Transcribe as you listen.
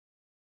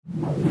Here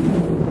we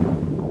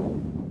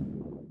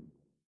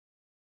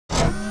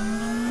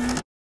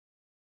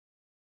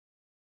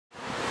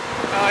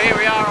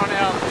are on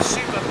our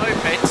super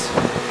mopeds.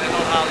 They're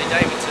not Harley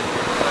Davidson,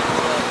 but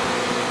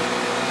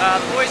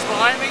the boys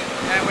behind me,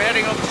 and we're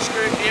heading off to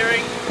Screw Gearing.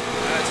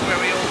 It's where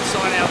we all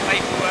sign our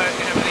paperwork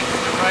and everything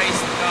for the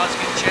race. The cars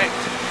get checked,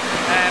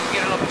 and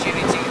we get an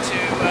opportunity to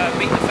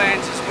meet the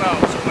fans as well.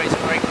 It's always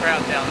a great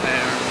crowd down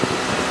there.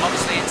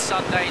 Obviously it's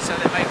Sunday, so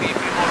there may be a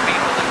few more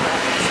people than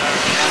normal. So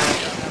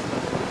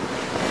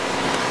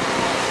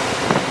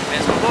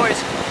there's my boys.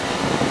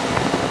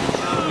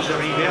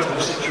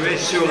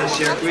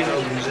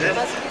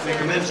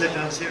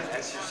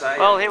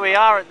 Well, here we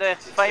are at the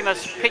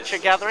famous picture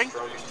gathering.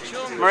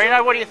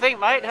 Marino, what do you think,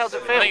 mate? How's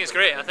it feel? I think it's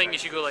great. I think you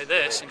should go like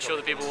this and show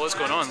the people what's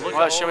going on. Look,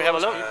 well, shall we have a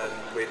look?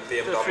 With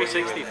BMW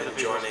 360 for the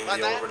people.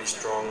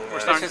 We're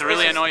starting to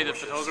really annoy the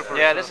photographers.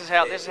 Yeah, this is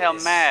how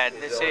mad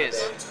this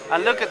is.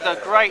 And look at the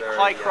great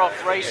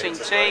Highcroft Racing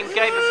team.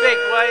 Gave a big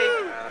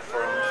wave.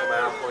 From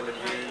our point of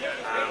view,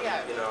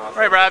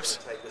 Right, Brabs,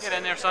 get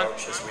in there, son.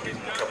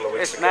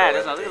 It's mad,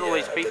 isn't it? Look at all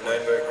these people.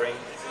 Here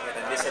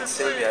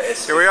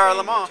we are at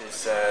Le Mans.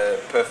 It's a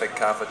perfect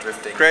car for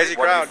drifting. Crazy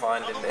crowd.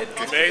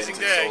 Amazing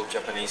day.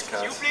 Japanese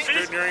cars.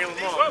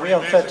 Oui,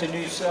 en fait, on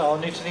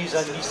utilise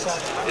un Nissan.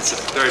 It's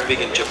very big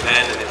in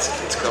Japan, and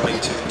it's coming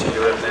to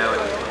Europe now.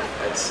 And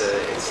it's a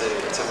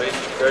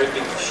very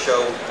big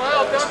show.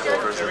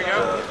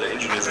 The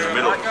engine is in the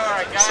middle.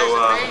 So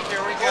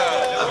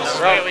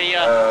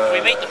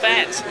we meet the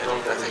fans.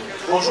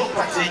 Bonjour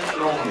Patrick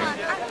Long.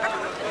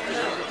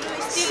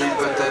 C'est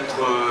peut-être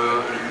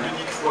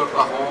l'unique fois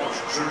par an,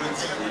 je le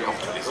dis d'ailleurs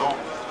tous les ans,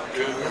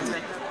 que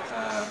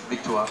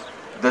victoire.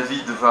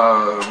 David va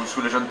vous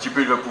soulager un petit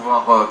peu, il va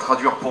pouvoir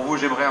traduire pour vous.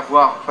 J'aimerais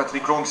avoir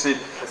Patrick Long, c'est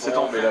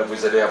en mais là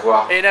vous allez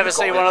avoir you never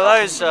see one of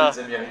those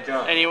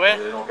anywhere.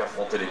 Vous allez donc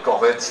affronter les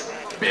Corvettes,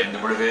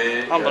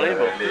 BMW,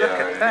 les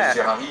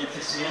Ferrari.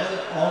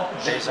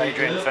 There's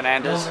Adrian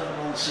Fernandez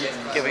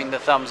giving the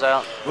thumbs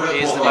out.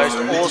 He is the most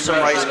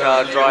awesome race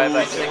car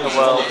driver in the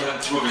world.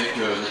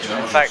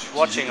 In fact,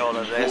 watching all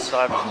of this,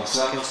 I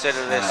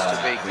consider this to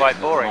be quite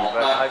boring,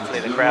 but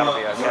hopefully the crowd will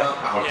be okay.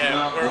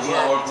 Yeah,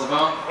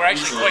 we're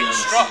actually quite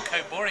struck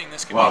how boring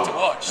this could be to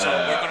watch, so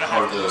we're going to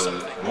have to do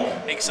something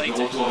exciting.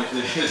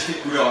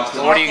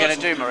 What are you going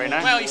to do,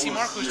 Marino? Well, you see,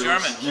 Marco's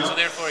German, so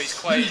therefore he's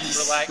quite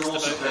relaxed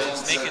about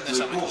his nakedness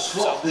on the course,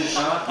 so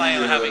I'm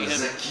planning on having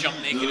him jump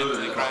naked into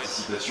the crowd.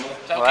 Is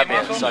that okay,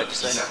 Marco? That'd be exciting to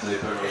see.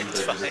 It's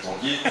fine.